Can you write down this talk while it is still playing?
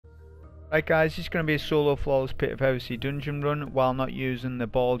Right guys, this is going to be a solo flawless Pit of Heresy dungeon run while not using the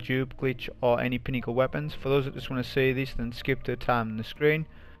ball dupe, glitch or any Pinnacle weapons. For those that just want to see this, then skip to the time on the screen.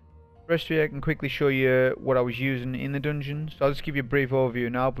 The rest of you, I can quickly show you what I was using in the dungeon. So I'll just give you a brief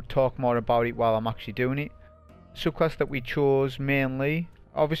overview now, but talk more about it while I'm actually doing it. The subclass that we chose mainly,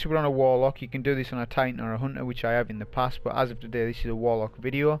 obviously we're on a Warlock. You can do this on a Titan or a Hunter, which I have in the past, but as of today this is a Warlock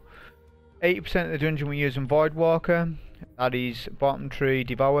video. 80% of the dungeon we're using Voidwalker, that is bottom tree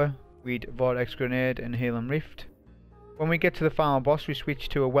devour with Vortex Grenade and Helm Rift. When we get to the final boss, we switch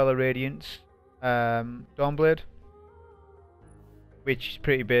to a Radiance Dawnblade, which is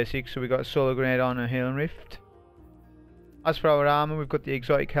pretty basic. So we got a Solar Grenade on and Helm Rift. As for our armor, we've got the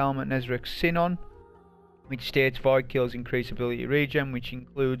exotic helmet Nezarec Sin on, which states Void kills increase ability regen, which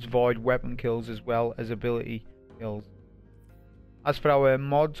includes Void weapon kills as well as ability kills. As for our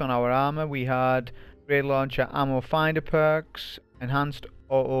mods on our armor, we had Great Launcher Ammo Finder perks, Enhanced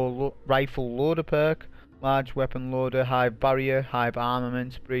Auto Rifle Loader perk, Large Weapon Loader, Hive Barrier, Hive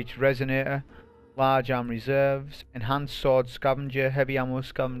Armaments, Breach Resonator, Large Arm Reserves, Enhanced Sword Scavenger, Heavy Ammo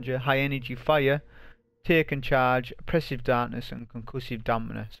Scavenger, High Energy Fire, Take and Charge, Oppressive Darkness and Concussive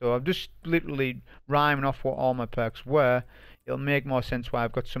Dampener. So I'm just literally rhyming off what all my perks were. It'll make more sense why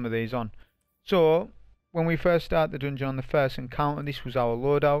I've got some of these on. So when we first start the dungeon on the first encounter, this was our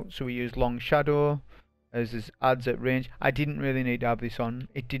loadout. So we used Long Shadow, as this adds at range. I didn't really need to have this on.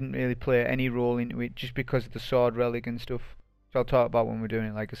 It didn't really play any role into it just because of the sword relic and stuff, which I'll talk about when we're doing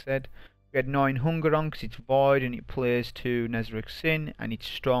it, like I said. We had Gnawing Hunger on because it's void and it plays to Nezarec Sin and it's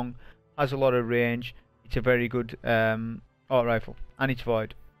strong, has a lot of range. It's a very good auto rifle and it's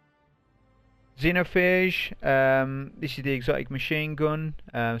void. Xenophage, this is the exotic machine gun,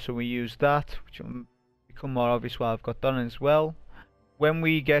 so we use that, which will become more obvious while I've got done as well. When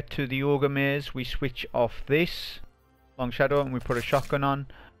we get to the ogre maze, we switch off this Long Shadow and we put a shotgun on,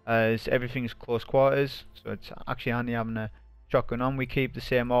 as everything is close quarters, so it's actually handy having a shotgun on. We keep the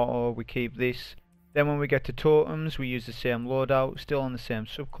same auto, we keep this. Then when we get to totems, we use the same loadout, still on the same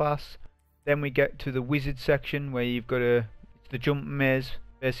subclass. Then we get to the wizard section where you've got it's the jump maze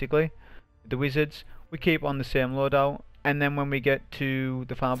basically, the wizards. We keep on the same loadout, and then when we get to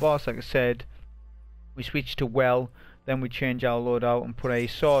the final boss, like I said, we switch to well. Then we change our loadout and put a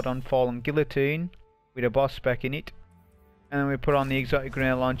sword on Fallen Guillotine with a boss spec in it. And then we put on the exotic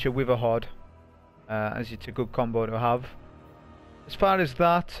grenade launcher Witherhoard, as it's a good combo to have. As far as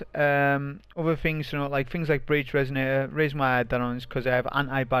that, other things, like things like Breach Resonator, reason why I had that on is because I have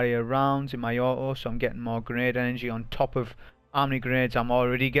anti-barrier rounds in my auto, so I'm getting more grenade energy on top of how many grenades I'm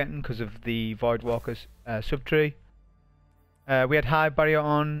already getting because of the Voidwalker's subtree. We had Hive Barrier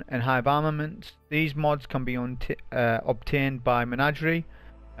on and Hive Armaments. These mods can be obtained by Menagerie.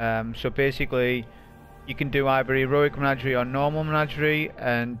 So basically, you can do either Heroic Menagerie or Normal Menagerie,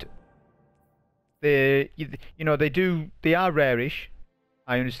 and they are rarish.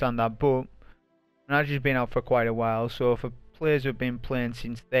 I understand that, but Menagerie's been out for quite a while. So for players who've been playing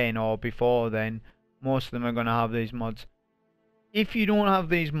since then or before then, most of them are going to have these mods. If you don't have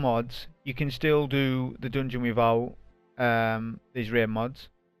these mods, you can still do the dungeon without these rare mods,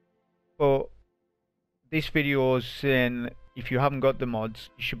 but this video is saying if you haven't got the mods,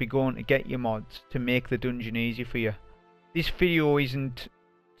 you should be going to get your mods to make the dungeon easy for you. This video isn't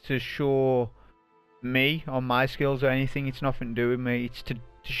to show me or my skills or anything, it's nothing to do with me, it's to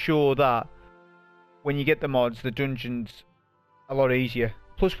show that when you get the mods, the dungeon's a lot easier.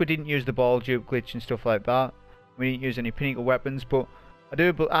 Plus we didn't use the ball dupe glitch and stuff like that, we didn't use any Pinnacle weapons, but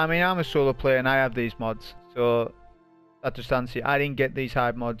I'm a solo player and I have these mods, so that just answers it. I didn't get these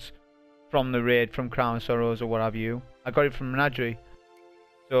Hive mods from the raid, from Crown of Sorrows or what have you. I got it from Menagerie.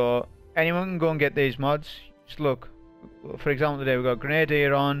 So anyone can go and get these mods. Just look. For example, today we got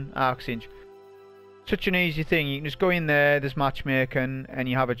Grenadier on, Arcsinge. Such an easy thing. You can just go in there, there's matchmaking, and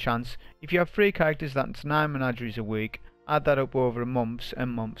you have a chance. If you have 3 characters, that's 9 Menageries a week. Add that up over months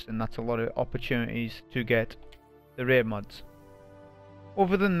and months, and that's a lot of opportunities to get the raid mods.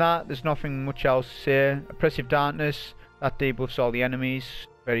 Other than that, there's nothing much else to say. Oppressive Darkness, that debuffs all the enemies,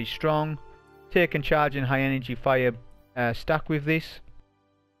 very strong. Take and Charge and High Energy Fire stack with this.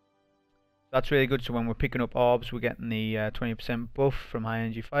 That's really good, so when we're picking up orbs, we're getting the 20% buff from High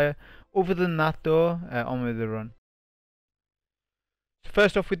Energy Fire. Other than that though, on with the run.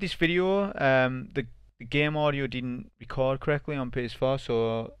 First off with this video, the game audio didn't record correctly on PS4,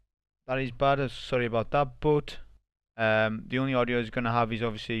 so that is bad, sorry about that, but the only audio it's going to have is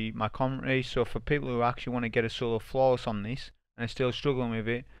obviously my commentary, so for people who actually want to get a solo flawless on this and are still struggling with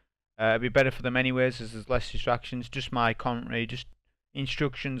it, it'd be better for them anyways as there's less distractions, just my commentary, just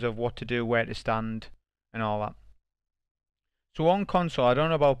instructions of what to do, where to stand and all that. So on console, I don't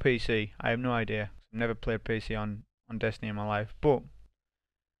know about PC. I have no idea. I've never played PC on Destiny in my life. But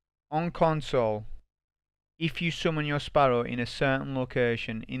on console, if you summon your sparrow in a certain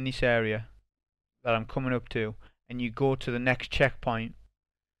location in this area that I'm coming up to, and you go to the next checkpoint,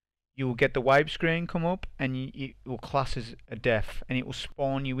 you will get the wipe screen come up, and it will class as a death, and it will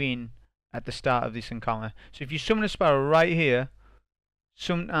spawn you in at the start of this encounter. So if you summon a sparrow right here,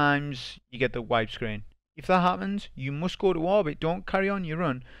 sometimes you get the wipe screen. If that happens, you must go to orbit. Don't carry on your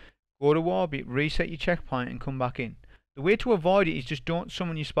run. Go to orbit, reset your checkpoint, and come back in. The way to avoid it is just don't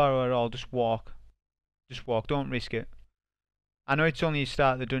summon your sparrow at all. Just walk. Just walk. Don't risk it. I know it's only the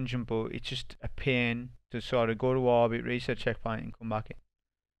start of the dungeon, but it's just a pain to sort of go to orbit, reset checkpoint, and come back in.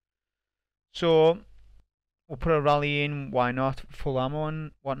 So we'll put a rally in. Why not? Full ammo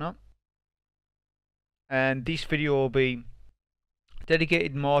and whatnot. And this video will be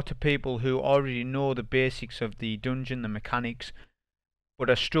dedicated more to people who already know the basics of the dungeon, the mechanics, but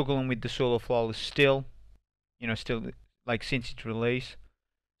are struggling with the solo flawless still, still like since its release.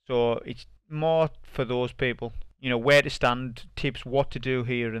 So it's more for those people, where to stand, tips, what to do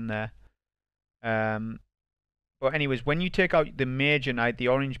here and there. But anyways, when you take out the major knight, the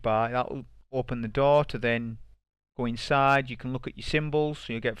orange bar, that will open the door to then go inside. You can look at your symbols,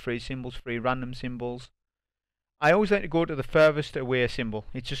 so you'll get free symbols, free random symbols. I always like to go to the furthest away symbol.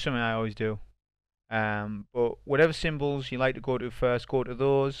 It's just something I always do. But whatever symbols you like to go to first, go to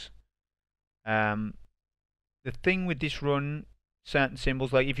those. The thing with this run, certain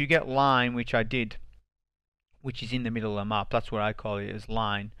symbols, like if you get line, which I did, which is in the middle of the map, that's what I call it, as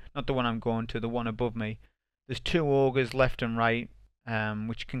line. Not the one I'm going to, the one above me. There's two ogres left and right,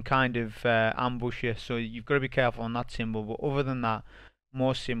 which can kind of ambush you, so you've got to be careful on that symbol. But other than that,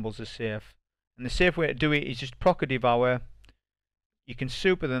 most symbols are safe. And the safe way to do it is just proc a devour. You can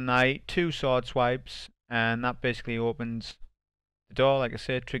super the knight, 2 sword swipes, and that basically opens the door. Like I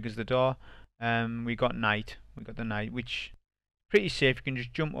said, triggers the door. We got knight. We got the knight, which is pretty safe. You can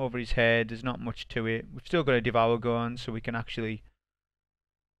just jump over his head. There's not much to it. We've still got a devour going, so we can actually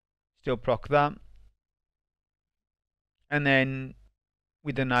still proc that. And then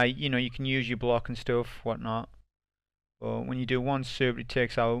with the knight, you can use your block and stuff, whatnot. But when you do one super, it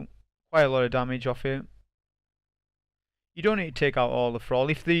takes out quite a lot of damage off it. You don't need to take out all the thrall.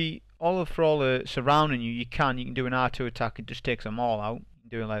 If all the thrall are surrounding you, you can do an R2 attack. It just takes them all out. You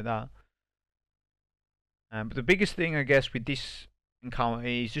can do it like that. But the biggest thing, I guess, with this encounter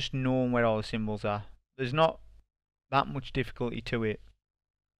is just knowing where all the symbols are. There's not that much difficulty to it.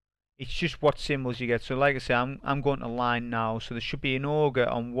 It's just what symbols you get. So like I say, I'm going to line now. So there should be an ogre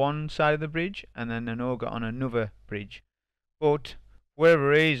on one side of the bridge and then an ogre on another bridge. But for whatever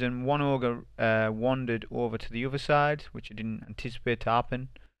reason, one ogre wandered over to the other side, which I didn't anticipate to happen,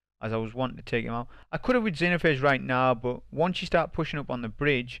 as I was wanting to take him out. I could have with Xenophage right now, but once you start pushing up on the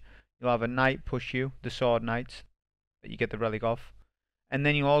bridge, you'll have a knight push you, the sword knights, that you get the relic off. And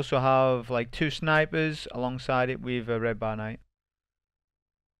then you also have like 2 snipers alongside it with a red bar knight.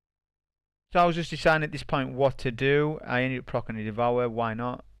 So I was just deciding at this point what to do. I ended up proccing a devour, why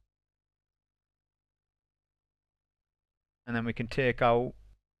not? And then we can take out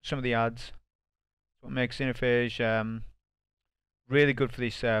some of the ads. What makes Xenophage really good for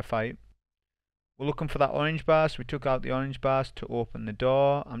this fight. We're looking for that orange bar, so we took out the orange bars to open the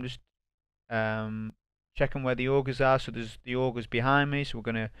door. I'm just checking where the ogres are, so there's the ogres behind me, so we're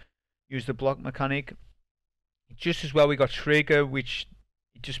going to use the block mechanic. Just as well we got Shrieker, which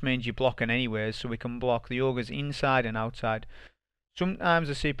it just means you're blocking anyways, so we can block the ogres inside and outside. Sometimes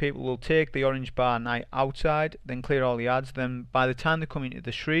I see people will take the orange bar knight outside, then clear all the ads, then by the time they come into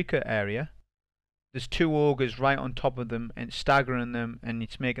the Shrieker area, there's 2 ogres right on top of them and staggering them, and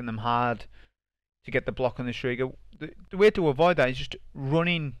it's making them hard to get the block on the Shrieker. The way to avoid that is just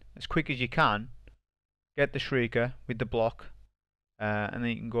running as quick as you can, get the Shrieker with the block, and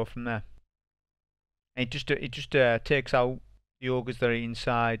then you can go from there. And it just takes out the ogres that are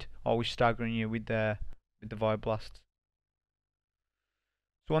inside, always staggering you with the Void Blasts.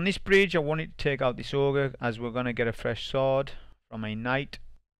 So on this bridge I wanted to take out this ogre, as we're going to get a fresh sword from a knight.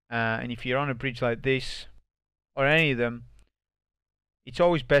 And if you're on a bridge like this, or any of them, it's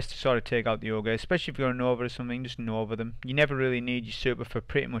always best to sort of take out the ogre, especially if you're a Nova or something. Just Nova them. You never really need your super for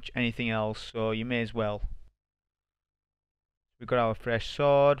pretty much anything else, so you may as well. We've got our fresh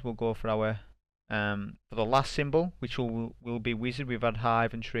sword. We'll go for our for the last symbol, which will be wizard. We've had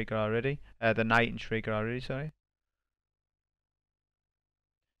Hive and Shrieker already, the knight and Shrieker already. Sorry.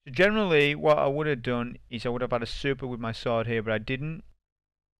 So generally, what I would have done is I would have had a super with my sword here, but I didn't.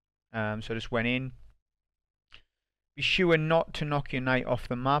 So I just went in. Be sure not to knock your knight off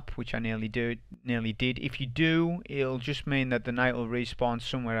the map, which I nearly did. If you do, it'll just mean that the knight will respawn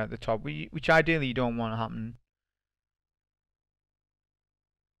somewhere at the top, which ideally you don't want to happen.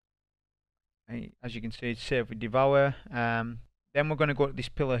 As you can see, it's saved with devour. Then we're going to go to this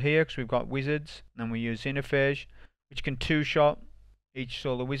pillar here because we've got wizards. And then we use Xenophage, which can two-shot each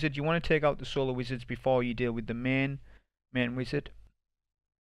solar wizard. You want to take out the solar wizards before you deal with the main wizard.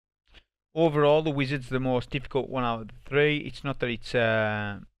 Overall, the wizard's the most difficult one out of the three. It's not that it's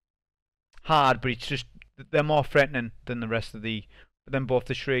hard, but it's just they're more threatening than the rest of both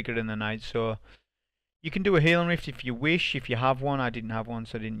the Shrieker and the Knight. So you can do a Healing Rift if you wish, if you have one. I didn't have one,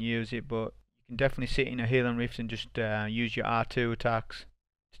 so I didn't use it, but you can definitely sit in a Healing Rift and just use your R2 attacks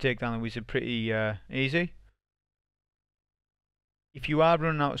to take down the wizard pretty easy. If you are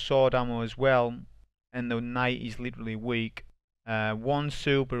running out of sword ammo as well, and the Knight is literally weak, one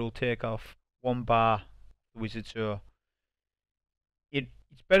super will take off 1 bar the wizard, so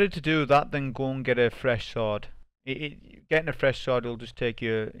it's better to do that than go and get a fresh sword. Getting a fresh sword will just take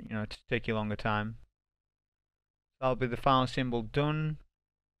you, take you longer time. That'll be the final symbol done,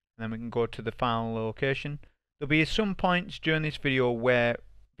 and then we can go to the final location. There'll be some points during this video where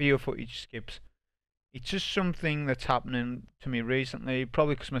video footage skips. It's just something that's happening to me recently,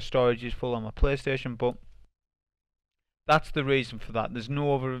 probably because my storage is full on my PlayStation, but that's the reason for that. There's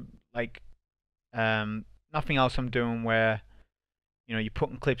no other, nothing else I'm doing where, you're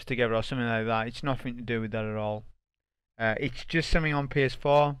putting clips together or something like that. It's nothing to do with that at all. It's just something on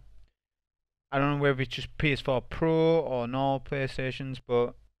PS4. I don't know whether it's just PS4 Pro or no PlayStations,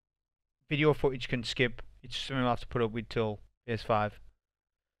 but video footage can skip. It's something I'll have to put up with till PS5.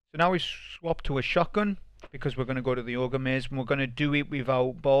 So now we swap to a shotgun because we're going to go to the ogre maze, and we're going to do it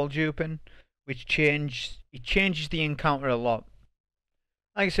without ball duping, which changes the encounter a lot.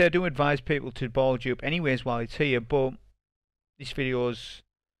 Like I said, I do advise people to ball dupe anyways while it's here, but I'm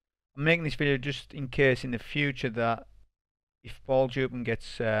making this video just in case in the future that if ball duping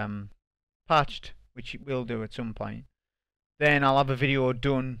gets patched, which it will do at some point, then I'll have a video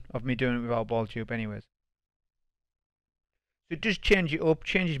done of me doing it without ball dupe anyways. So just change it up,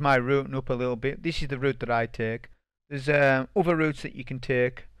 changes my routing up a little bit. This is the route that I take. There's other routes that you can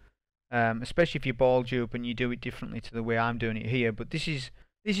take, especially if you ball dupe and you do it differently to the way I'm doing it here. But this is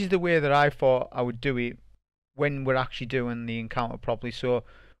the way that I thought I would do it when we're actually doing the encounter properly. So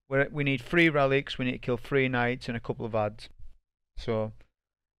we need 3 relics, we need to kill 3 knights and a couple of adds. So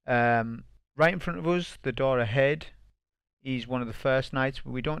right in front of us, the door ahead, is one of the first knights,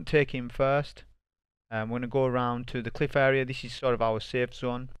 but we don't take him first. We're going to go around to the cliff area. This is sort of our safe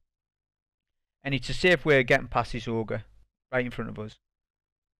zone, and it's a safe way of getting past this ogre right in front of us.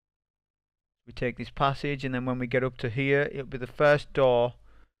 We take this passage, and then when we get up to here, it'll be the first door,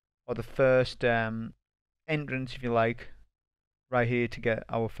 or the first entrance, if you like, right here to get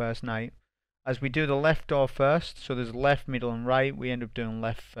our first knight. As we do the left door first, so there's left, middle and right, we end up doing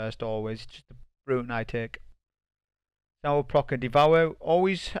left first always. It's just the route I take. Now we'll proc a devour.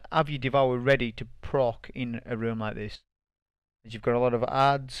 Always have your devour ready to proc in a room like this, as you've got a lot of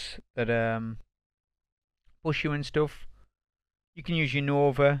adds that push you and stuff. You can use your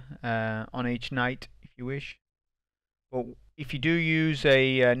Nova on each knight if you wish, but if you do use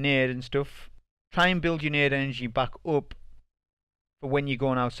a nade and stuff, try and build your nade energy back up for when you're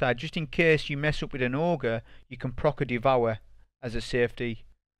going outside, just in case you mess up with an ogre. You can proc a devour as a safe thing,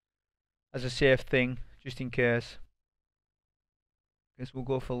 just in case. Guess we'll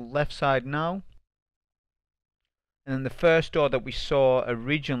go for left side now, and then the first door that we saw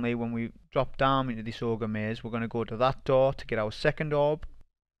originally when we dropped down into this ogre maze, we're going to go to that door to get our second orb.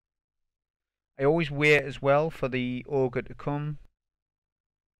 I always wait as well for the ogre to come,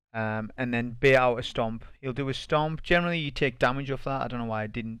 and then bait out a stomp. He'll do a stomp. Generally you take damage off that. I don't know why I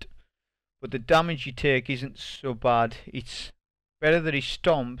didn't, but the damage you take isn't so bad. It's better that he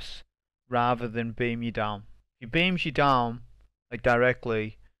stomps rather than beam you down. If he beams you down like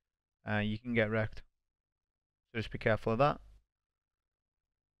directly, you can get wrecked. So just be careful of that.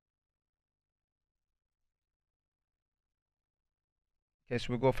 Okay, so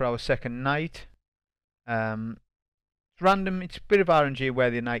we'll go for our second knight. It's random, it's a bit of RNG where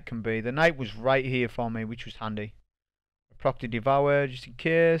the knight can be. The knight was right here for me, which was handy. I proc the devour just in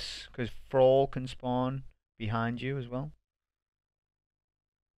case, because Thrall can spawn behind you as well.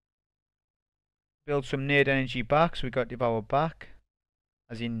 Build some nade energy back, so we got devour back,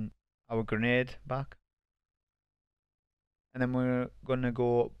 as in our grenade back. And then we're gonna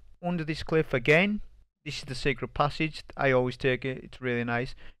go under this cliff again. This is the secret passage. I always take it. It's really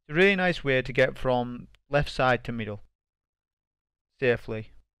nice. It's a really nice way to get from left side to middle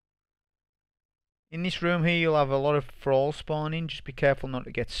safely. In this room here you'll have a lot of thralls spawning. Just be careful not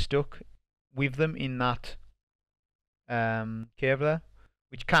to get stuck with them in that cave there,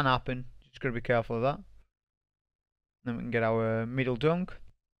 which can happen. Just gotta be careful of that. Then we can get our middle dunk. Of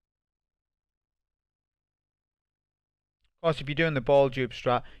course, if you're doing the ball dupe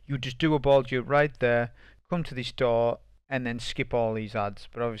strat, you just do a ball dupe right there, come to this door, and then skip all these ads.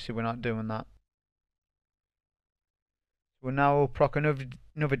 But obviously we're not doing that. We'll now proc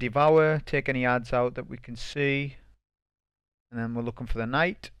another devour, take any ads out that we can see, and then we're looking for the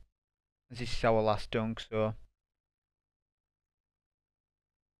knight. This is our last dunk, so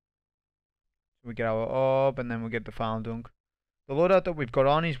we get our orb, and then we get the final dunk. The loadout that we've got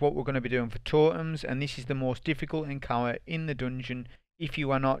on is what we're going to be doing for totems, and this is the most difficult encounter in the dungeon if you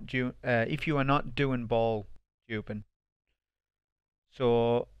are not doing ball duping.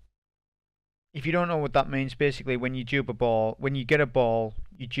 So if you don't know what that means, basically when you dupe a ball, when you get a ball,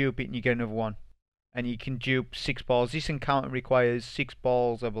 you dupe it and you get another one, and you can dupe 6 balls. This encounter requires 6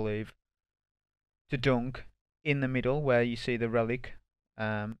 balls, I believe, to dunk in the middle where you see the relic,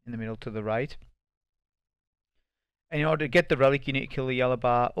 in the middle to the right. And in order to get the relic, you need to kill the yellow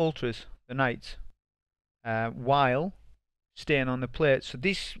bar ultras, the knights, while staying on the plate. So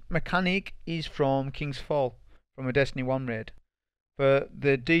this mechanic is from King's Fall, from a Destiny 1 raid. For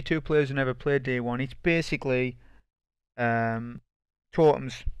the D2 players who never played D1, it's basically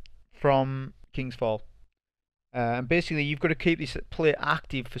totems from King's Fall. And basically you've got to keep this plate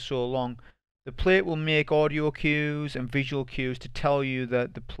active for so long. The plate will make audio cues and visual cues to tell you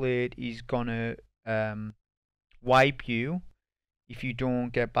that the plate is gonna wipe you if you don't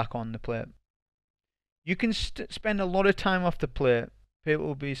get back on the plate. You can spend a lot of time off the plate. People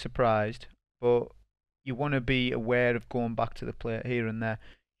will be surprised, but you want to be aware of going back to the plate here and there.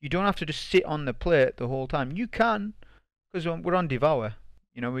 You don't have to just sit on the plate the whole time. You can, because we're on devour.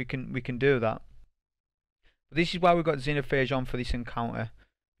 You know, we can do that. But this is why we've got Xenophage on for this encounter,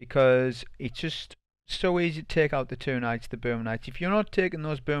 because it's just so easy to take out the 2 knights, the Boomer Knights. If you're not taking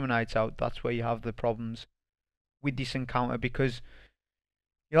those Boomer Knights out, that's where you have the problems with this encounter, because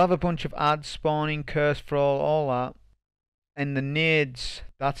you'll have a bunch of ads spawning, curse thrall, all that, and the nades.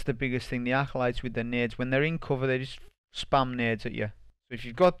 That's the biggest thing. The acolytes with their nades, when they're in cover, they just spam nades at you. So if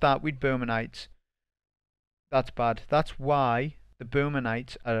you've got that with Boomer Knights, that's bad. That's why the Boomer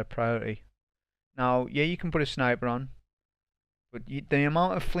Knights are a priority. Now, yeah, you can put a sniper on, but the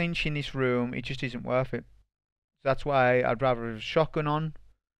amount of flinch in this room, it just isn't worth it. So that's why I'd rather have a shotgun on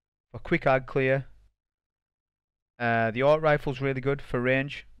for quick ad clear. The auto rifle's really good for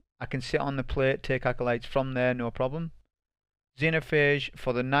range. I can sit on the plate, take acolytes from there, no problem. Xenophage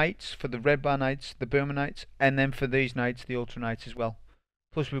for the knights, for the red bar knights, the Boomer Knights, and then for these knights, the ultra knights as well.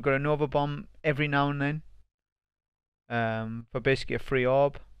 Plus we've got a Nova Bomb every now and then, for basically a free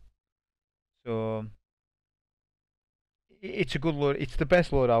orb. So it's a good load. It's the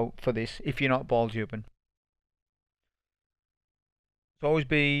best loadout for this if you're not ball duping. So always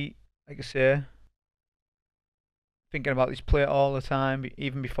be, like I say, thinking about this plate all the time,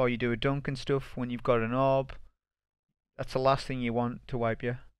 even before you do a dunk and stuff. When you've got an orb, that's the last thing you want to wipe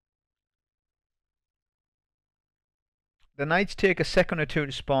you. The knights take a second or two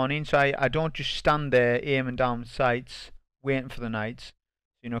to spawn in, so I don't just stand there aiming down sights waiting for the knights.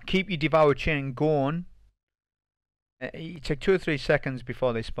 You know, keep your devour chain going. You take 2 or 3 seconds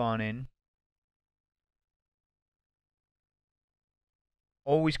before they spawn in.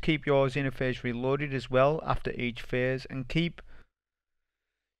 Always keep your Xenophage reloaded as well after each phase, and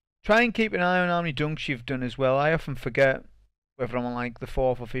try and keep an eye on how many dunks you've done as well. I often forget whether I'm on like the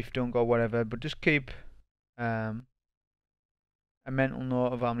 4th or 5th dunk or whatever, but just keep a mental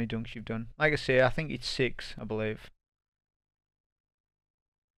note of how many dunks you've done. Like I say, I think it's 6, I believe.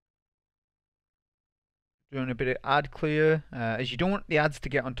 Doing a bit of ad clear, as you don't want the ads to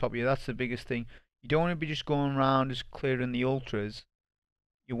get on top of you. That's the biggest thing. You don't want to be just going around just clearing the ultras.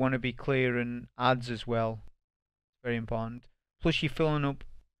 You want to be clearing ads as well. It's very important. Plus you're filling up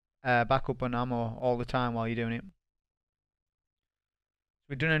back up on ammo all the time while you're doing it.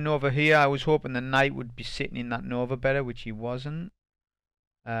 We're doing a Nova here. I was hoping the knight would be sitting in that Nova better, which he wasn't.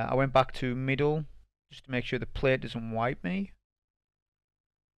 I went back to middle just to make sure the plate doesn't wipe me,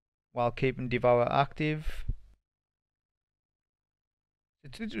 while keeping devour active.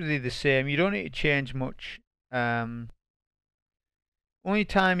 It's literally the same. You don't need to change much. Only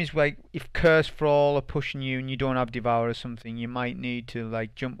time is like if curse thrall are pushing you and you don't have devour or something, you might need to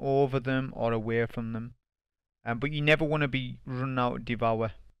like jump over them or away from them. But you never want to be running out of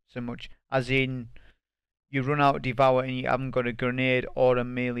devour so much, as in you run out of devour and you haven't got a grenade or a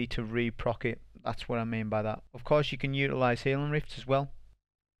melee to re-proc it. That's what I mean by that. Of course you can utilise healing rifts as well.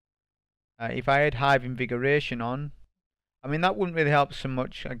 If I had Hive Invigoration on, I mean that wouldn't really help so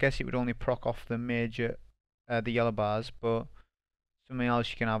much. I guess it would only proc off the major, the yellow bars, but something else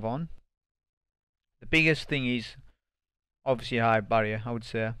you can have on. The biggest thing is obviously Hive Barrier, I would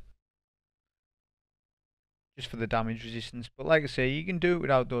say, just for the damage resistance. But like I say, you can do it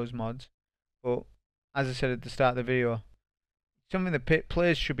without those mods. But as I said at the start of the video, something that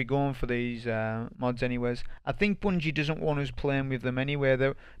players should be going for these mods anyways. I think Bungie doesn't want us playing with them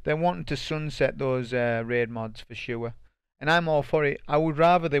anyway. They're wanting to sunset those raid mods for sure. And I'm all for it. I would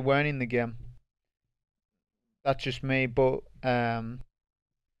rather they weren't in the game. That's just me, but because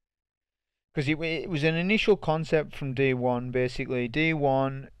it was an initial concept from D1, basically.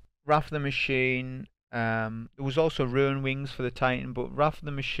 D1, Wrath of the Machine, there was also Ruin Wings for the Titan, but Wrath of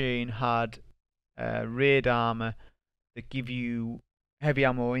the Machine had raid armor that give you heavy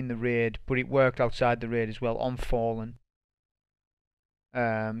ammo in the raid, but it worked outside the raid as well, on Fallen.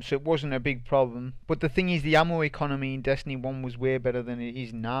 So it wasn't a big problem. But the thing is, the ammo economy in Destiny 1 was way better than it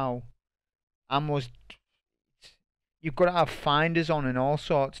is now. Ammo's... You've got to have finders on and all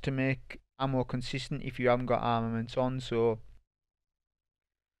sorts to make ammo consistent if you haven't got armaments on, so...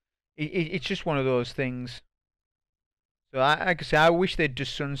 It's just one of those things. So like I say, I wish they'd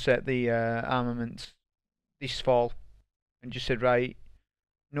just sunset the armaments this fall and just said, right,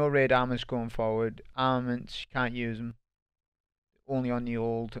 no raid armors going forward. Armaments, you can't use them. Only on the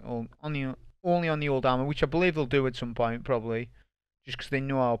old armor, which I believe they'll do at some point, probably, just because they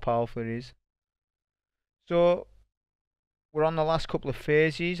know how powerful it is. So we're on the last couple of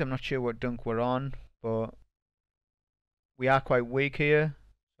phases. I'm not sure what dunk we're on, but we are quite weak here.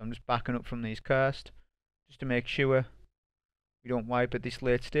 So I'm just backing up from these cursed, just to make sure we don't wipe at this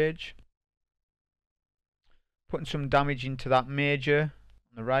late stage. Putting some damage into that major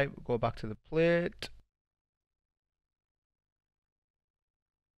on the right. We'll go back to the plate.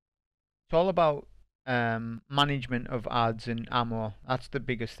 It's all about management of adds and ammo. That's the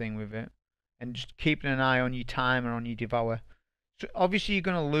biggest thing with it. And just keeping an eye on your timer, on your devour. So obviously you're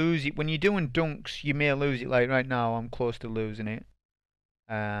going to lose it. When you're doing dunks, you may lose it. Like right now, I'm close to losing it.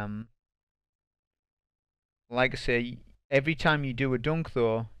 Like I say, every time you do a dunk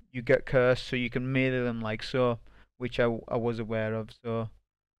though, you get cursed, so you can melee them like so, which I was aware of. So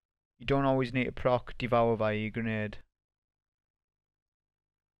you don't always need to proc devour via your grenade.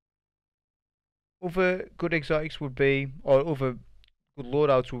 Other good exotics would be, or other good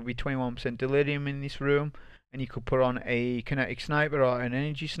loadouts would be 21% delirium in this room, and you could put on a kinetic sniper or an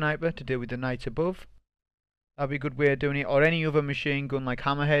energy sniper to deal with the knights above. That'd be a good way of doing it, or any other machine gun like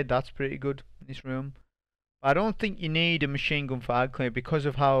Hammerhead. That's pretty good in this room. I don't think you need a machine gun for ad clear because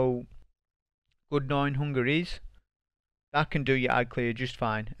of how good Gnawing Hunger is. That can do your ad clear just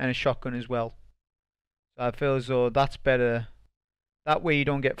fine, and a shotgun as well. So I feel as though that's better. That way you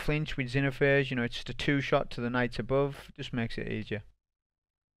don't get flinch with Xenophage. You know, it's just a 2-shot to the knights above. Just makes it easier.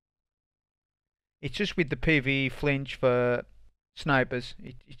 It's just with the PvE flinch for snipers,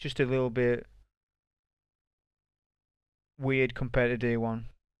 it's just a little bit weird compared to D1.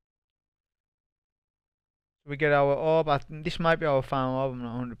 So we get our orb. This might be our final orb, I'm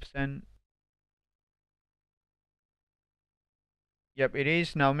not 100%. Yep, it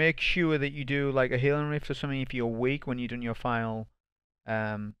is. Now make sure that you do like a healing rift or something if you're weak when you're doing your final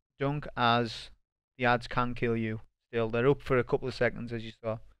dunk, as the ads can kill you. Still, they're up for a couple of seconds, as you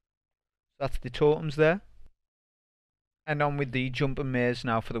saw. That's the totems there. And on with the jump and maze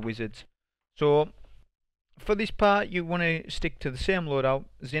now for the wizards. So for this part, you want to stick to the same loadout: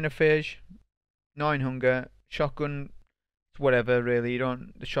 Xenophage, Gnawing Hunger, shotgun. It's whatever really.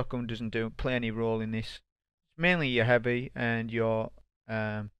 The shotgun doesn't play any role in this. It's mainly your heavy and your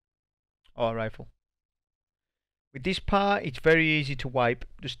auto rifle. With this part, it's very easy to wipe.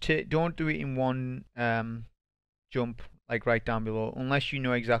 Just don't do it in one jump, like right down below, unless you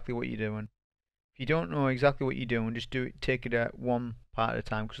know exactly what you're doing. If you don't know exactly what you're doing, just take it at one part at a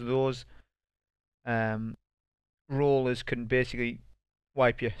time, because those rollers can basically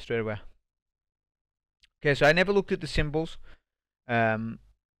wipe you straight away. Okay, so I never looked at the symbols.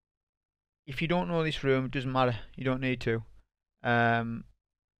 If you don't know this room, it doesn't matter. You don't need to.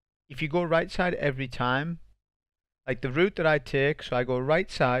 If you go right side every time, like the route that I take, so I go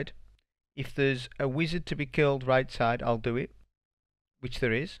right side. If there's a wizard to be killed right side, I'll do it, which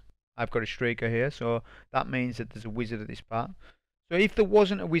there is. I've got a streaker here, so that means that there's a wizard at this part. So if there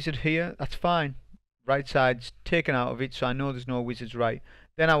wasn't a wizard here, that's fine. Right side's taken out of it, so I know there's no wizards right.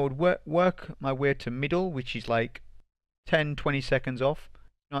 Then I would work my way to middle, which is like 10-20 seconds off,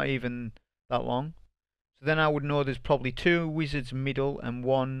 not even that long. So then I would know there's probably 2 wizards middle and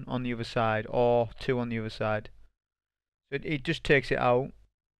 1 on the other side, or 2 on the other side. So it just takes it out.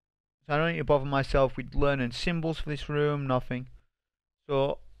 So I don't need to bother myself with learning symbols for this room, nothing.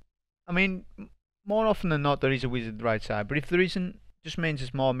 So, I mean, more often than not there is a wizard the right side, but if there isn't, just means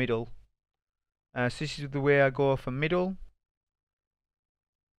it's more middle. So this is the way I go for middle.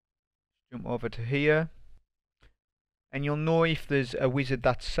 Jump over to here. And you'll know if there's a wizard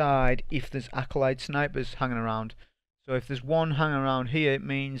that side if there's acolyte snipers hanging around. So if there's one hanging around here, it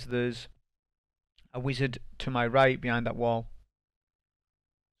means there's a wizard to my right behind that wall.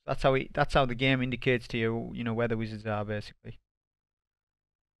 That's how the game indicates to you, you know, where the wizards are basically.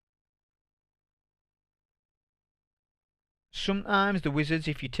 Sometimes the wizards,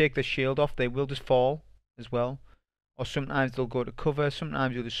 if you take the shield off, they will just fall as well. Or sometimes they'll go to cover,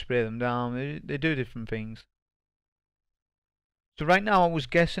 sometimes you'll just spray them down. They do different things. So right now I was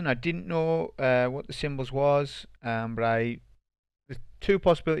guessing, I didn't know what the symbols was, but the two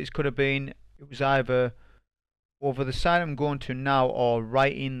possibilities could have been, it was either over the side I'm going to now or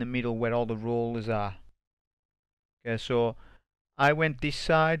right in the middle where all the rollers are. Okay, so I went this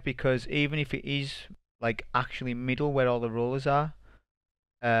side because even if it is like actually middle where all the rollers are,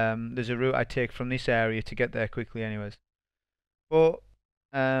 there's a route I take from this area to get there quickly anyways. But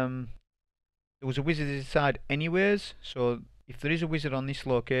there was a wizard this side anyways, so if there is a wizard on this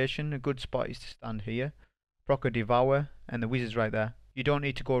location, a good spot is to stand here, proc a devour, and the wizard's right there. You don't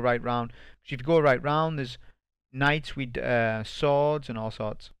need to go right round, because if you go right round there's knights with swords and all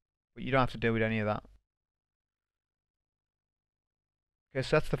sorts, but you don't have to deal with any of that. Okay,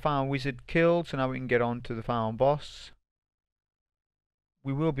 so that's the final wizard killed, so now we can get on to the final boss.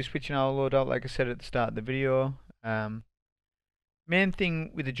 We will be switching our loadout like I said at the start of the video. Main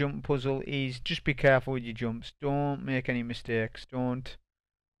thing with the jump puzzle is just be careful with your jumps. Don't make any mistakes. Don't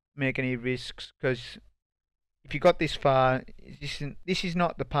make any risks, because if you got this far, this is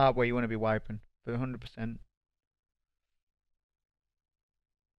not the part where you want to be wiping for 100%.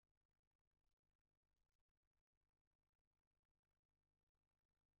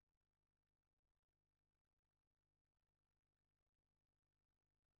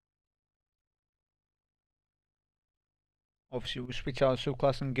 Obviously we'll switch our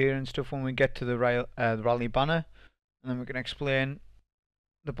subclass and gear and stuff when we get to the rally banner, and then we can explain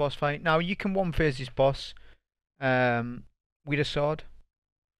the boss fight. Now you can one phase this boss with a sword.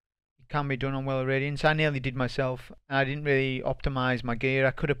 It can be done on Well of Radiance. I nearly did myself. I didn't really optimise my gear.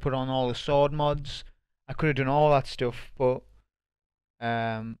 I could have put on all the sword mods. I could have done all that stuff, but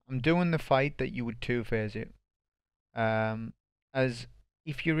I'm doing the fight that you would two phase it. As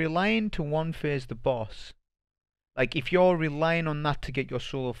if you're relying to one phase the boss, like if you're relying on that to get your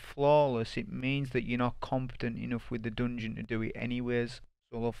solo flawless, it means that you're not competent enough with the dungeon to do it anyways.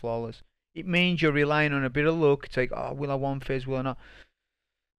 Solo flawless. It means you're relying on a bit of luck. It's like, oh, will I one phase, will I not?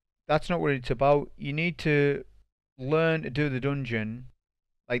 That's not what it's about. You need to learn to do the dungeon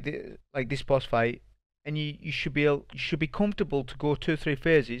like this boss fight, and you should be comfortable to go 2-3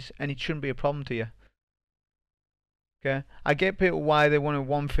 phases, and it shouldn't be a problem to you. Okay, I get people why they want to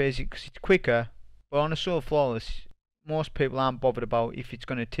one phase it because it's quicker. But on a solo flawless, most people aren't bothered about if it's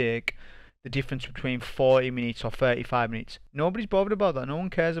going to take the difference between 40 minutes or 35 minutes. Nobody's bothered about that. No one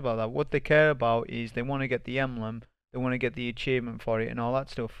cares about that. What they care about is they want to get the emblem, they want to get the achievement for it and all that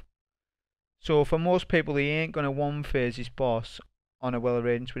stuff. So for most people, they ain't going to one phase this boss on a Well of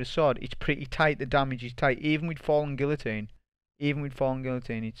Radiance with a sword. It's pretty tight. The damage is tight. Even with Fallen Guillotine,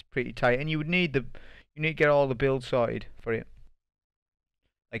 it's pretty tight. And you need to get all the builds sorted for it,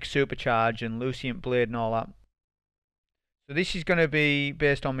 like Supercharge and Lucient Blade and all that. So this is going to be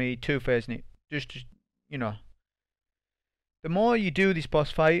based on me two-phasing it. Just, you know, the more you do this boss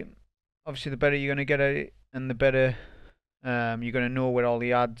fight, obviously the better you're going to get at it, and the better you're going to know where all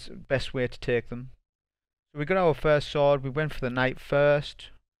the adds, best way to take them. So we got our first sword. We went for the knight first.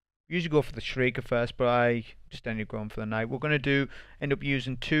 We usually go for the shrieker first, but I just ended up going for the knight. We're going to end up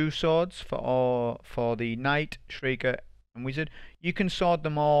using 2 swords for the knight, shrieker, and wizard. You can sword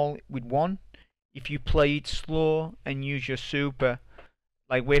them all with 1 if you play it slow and use your super,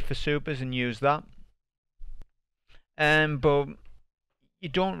 like wait for supers and use that. But you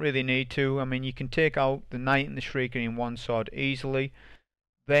don't really need to. I mean, you can take out the knight and the shrieker in 1 sword easily,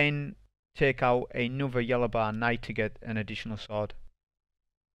 then take out another yellow bar knight to get an additional sword,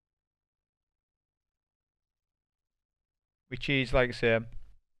 which is, like I say,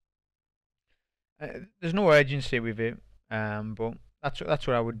 there's no urgency with it. But that's what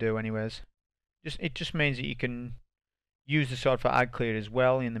I would do anyways. It just means that you can use the sword for ag clear as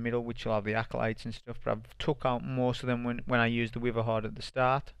well in the middle, which will have the acolytes and stuff. But I've took out most of them when I used the Witherhoard at the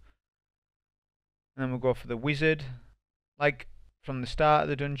start. And then we'll go for the wizard. Like from the start of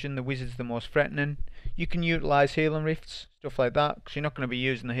the dungeon, the wizard's the most threatening. You can utilise healing rifts, stuff like that, because you're not going to be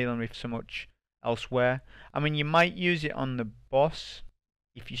using the healing rift so much elsewhere. I mean, you might use it on the boss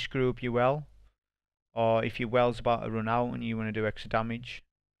if you screw up your well, or if your well's about to run out and you want to do extra damage.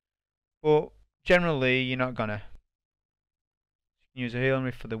 But generally, you're not gonna. You can use a healing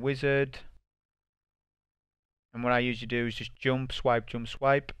rift for the wizard, and what I usually do is just jump, swipe, jump,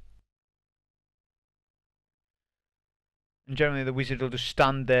 swipe. And generally the wizard will just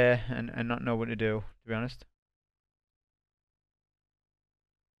stand there and not know what to do, to be honest.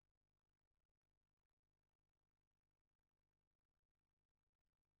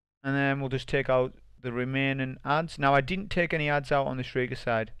 And then we'll just take out the remaining ads. Now I didn't take any ads out on the Shrieker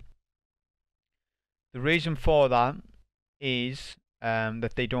side. The reason for that is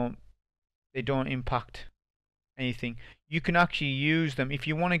that they don't impact anything. You can actually use them if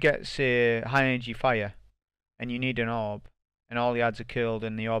you want to get, say, high energy fire and you need an orb and all the ads are killed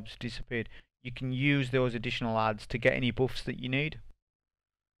and the orbs disappeared. You can use those additional ads to get any buffs that you need.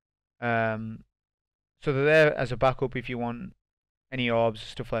 So they're there as a backup if you want any orbs,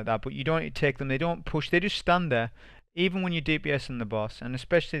 stuff like that, but you don't need to take them. They don't push, they just stand there even when you're DPSing the boss, and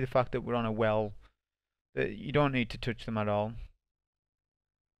especially the fact that we're on a well, that you don't need to touch them at all.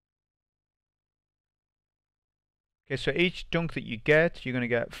 Okay, so each dunk that you get, you're going to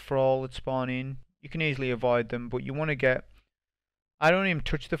get Thrall that spawn in. You can easily avoid them, but you want to get... I don't even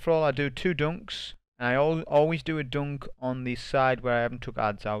touch the Thrall, I do 2 dunks, and I always do a dunk on the side where I haven't took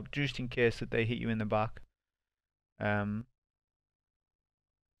ads out, just in case that they hit you in the back. And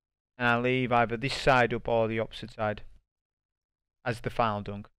I leave either this side up or the opposite side as the final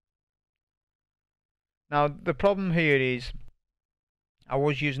dunk. Now the problem here is I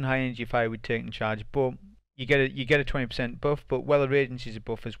was using high energy fire with taking charge, but you get a 20% buff, but well, Radiance is a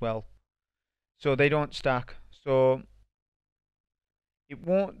buff as well, so they don't stack. So it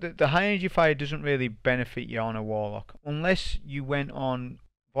won't. The high energy fire doesn't really benefit you on a Warlock unless you went on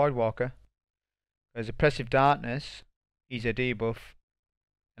Voidwalker, because Oppressive Darkness is a debuff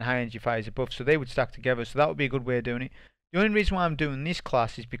and high energy fire is a buff, so they would stack together. So that would be a good way of doing it. The only reason why I'm doing this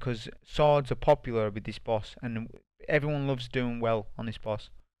class is because swords are popular with this boss, and everyone loves doing well on this boss.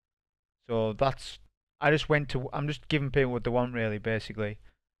 So that's... I'm just giving people what they want, really, basically.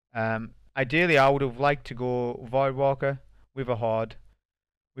 Ideally, I would have liked to go Voidwalker with a Horde,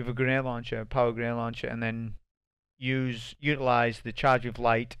 with a grenade launcher, power grenade launcher, and then utilize the charge of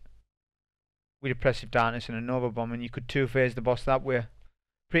light with Oppressive Darkness and a Nova Bomb, and you could 2-phase the boss that way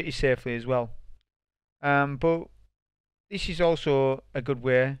pretty safely as well. But this is also a good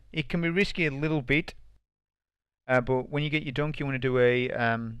way. It can be risky a little bit, but when you get your dunk, you want to do a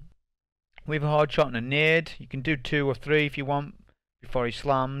with a hard shot and a nade. You can do 2 or 3 if you want before he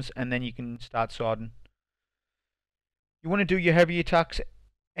slams, and then you can start swording. You want to do your heavy attacks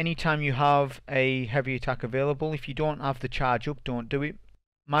anytime you have a heavy attack available. If you don't have the charge up, don't do it.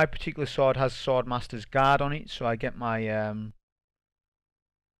 My particular sword has Swordmaster's Guard on it, so I get my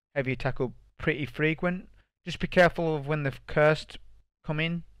heavy attack up pretty frequent. Just be careful of when the cursed come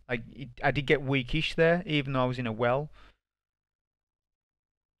in. I did get weakish there, even though I was in a well.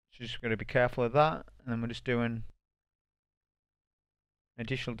 Just got to be careful of that. And then we're just doing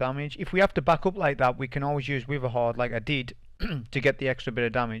additional damage. If we have to back up like that, we can always use Witherhoard like I did to get the extra bit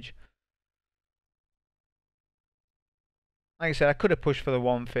of damage. Like I said, I could have pushed for the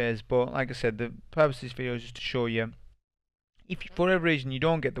 1 phase, but like I said, the purpose of this video is just to show you, if for whatever reason you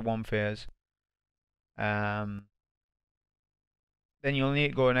don't get the 1 phase, then you'll need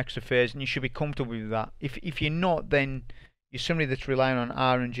to go an extra phase, and you should be comfortable with that. If you're not, then you're somebody that's relying on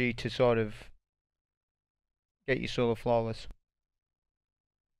RNG to sort of get you solo flawless.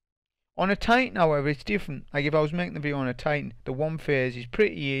 On a Titan, however, it's different. Like if I was making the video on a Titan, the 1 phase is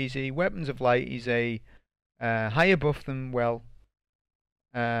pretty easy. Weapons of Light is a higher buff than well.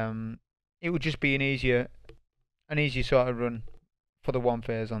 It would just be an easier sort of run for the 1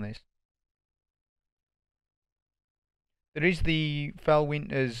 phase on this. There is the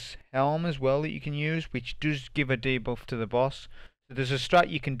Fellwinter's Helm as well that you can use, which does give a debuff to the boss. So there's a strat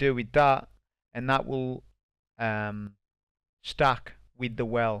you can do with that, and that will stack with the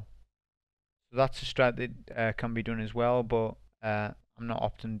well. So that's a strat that can be done as well, but I'm not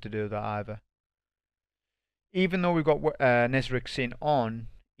opting to do that either. Even though we've got Nezarec Sin on,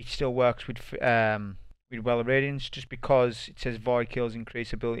 it still works with Well Radiance, just because it says Void Kills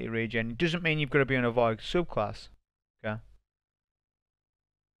increase ability regen. It doesn't mean you've got to be on a Void subclass. Okay.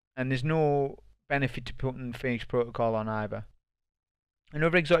 And there's no benefit to putting Phoenix Protocol on either.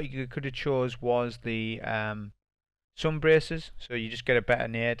 Another exotic you could have chose was the Sun Bracers, so you just get a better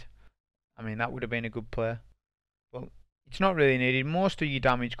nade. I mean, that would have been a good play. Well, It's not really needed. Most of your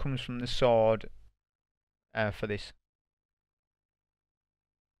damage comes from the sword for this.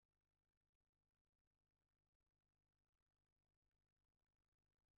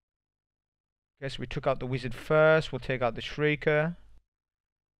 Okay, so we took out the wizard first. We'll take out the shrieker.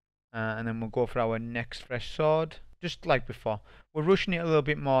 And then we'll go for our next fresh sword. Just like before. We're rushing it a little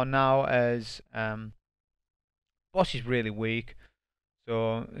bit more now as boss is really weak.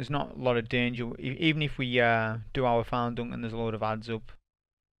 So there's not a lot of danger. Even if we do our final dunk and there's a load of adds up,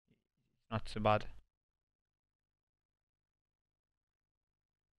 not so bad.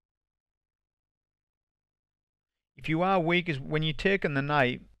 If you are weak, is when you're taking the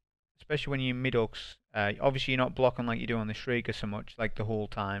knight, especially when you're in mid-ucks, obviously you're not blocking like you do on the shrieker so much, like the whole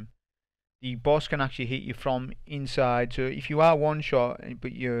time. The boss can actually hit you from inside, so if you are one shot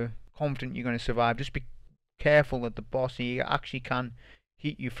but you're confident you're going to survive, just be careful that the boss he actually can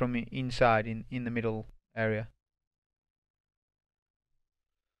hit you from inside in the middle area.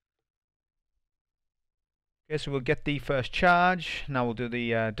 Okay, so we'll get the first charge. Now we'll do the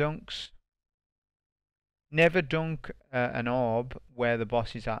dunks. Never dunk an orb where the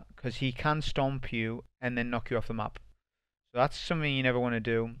boss is at, because he can stomp you and then knock you off the map. So that's something you never want to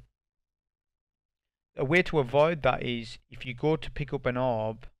do. A way to avoid that is if you go to pick up an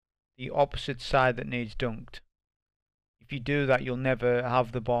orb, the opposite side that needs dunked. If you do that, you'll never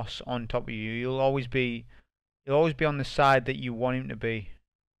have the boss on top of you. You'll always be on the side that you want him to be.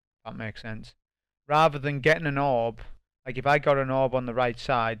 If that makes sense. Rather than getting an orb, like if I got an orb on the right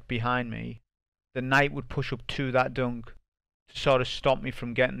side behind me, the knight would push up to that dunk to sort of stop me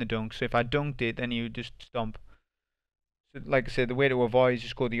from getting the dunk. So if I dunked it, then he would just stomp. So like I said, the way to avoid is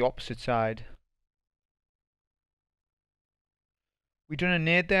just go the opposite side. We done a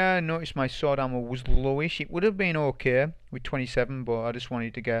nade there. I noticed my sword armor was lowish. It would have been okay with 27, but I just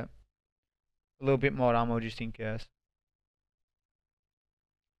wanted to get a little bit more ammo just in case.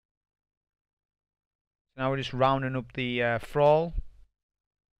 So now we're just rounding up the thrall.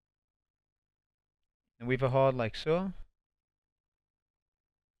 And Witherhoard like so. And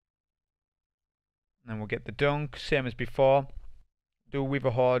then we'll get the dunk, same as before. Do a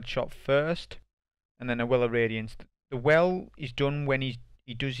Witherhoard shot first, and then a Well of Radiance. The well is done when he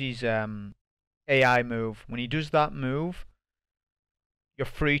does his AI move. When he does that move, you're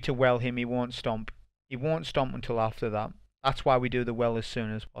free to well him. He won't stomp. He won't stomp until after that. That's why we do the well as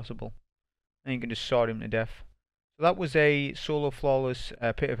soon as possible. And you can just sword him to death. So that was a solo flawless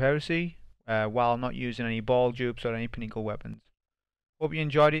Pit of Heresy, while not using any ball dupes or any Pinnacle weapons. Hope you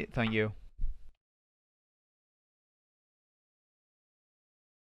enjoyed it. Thank you.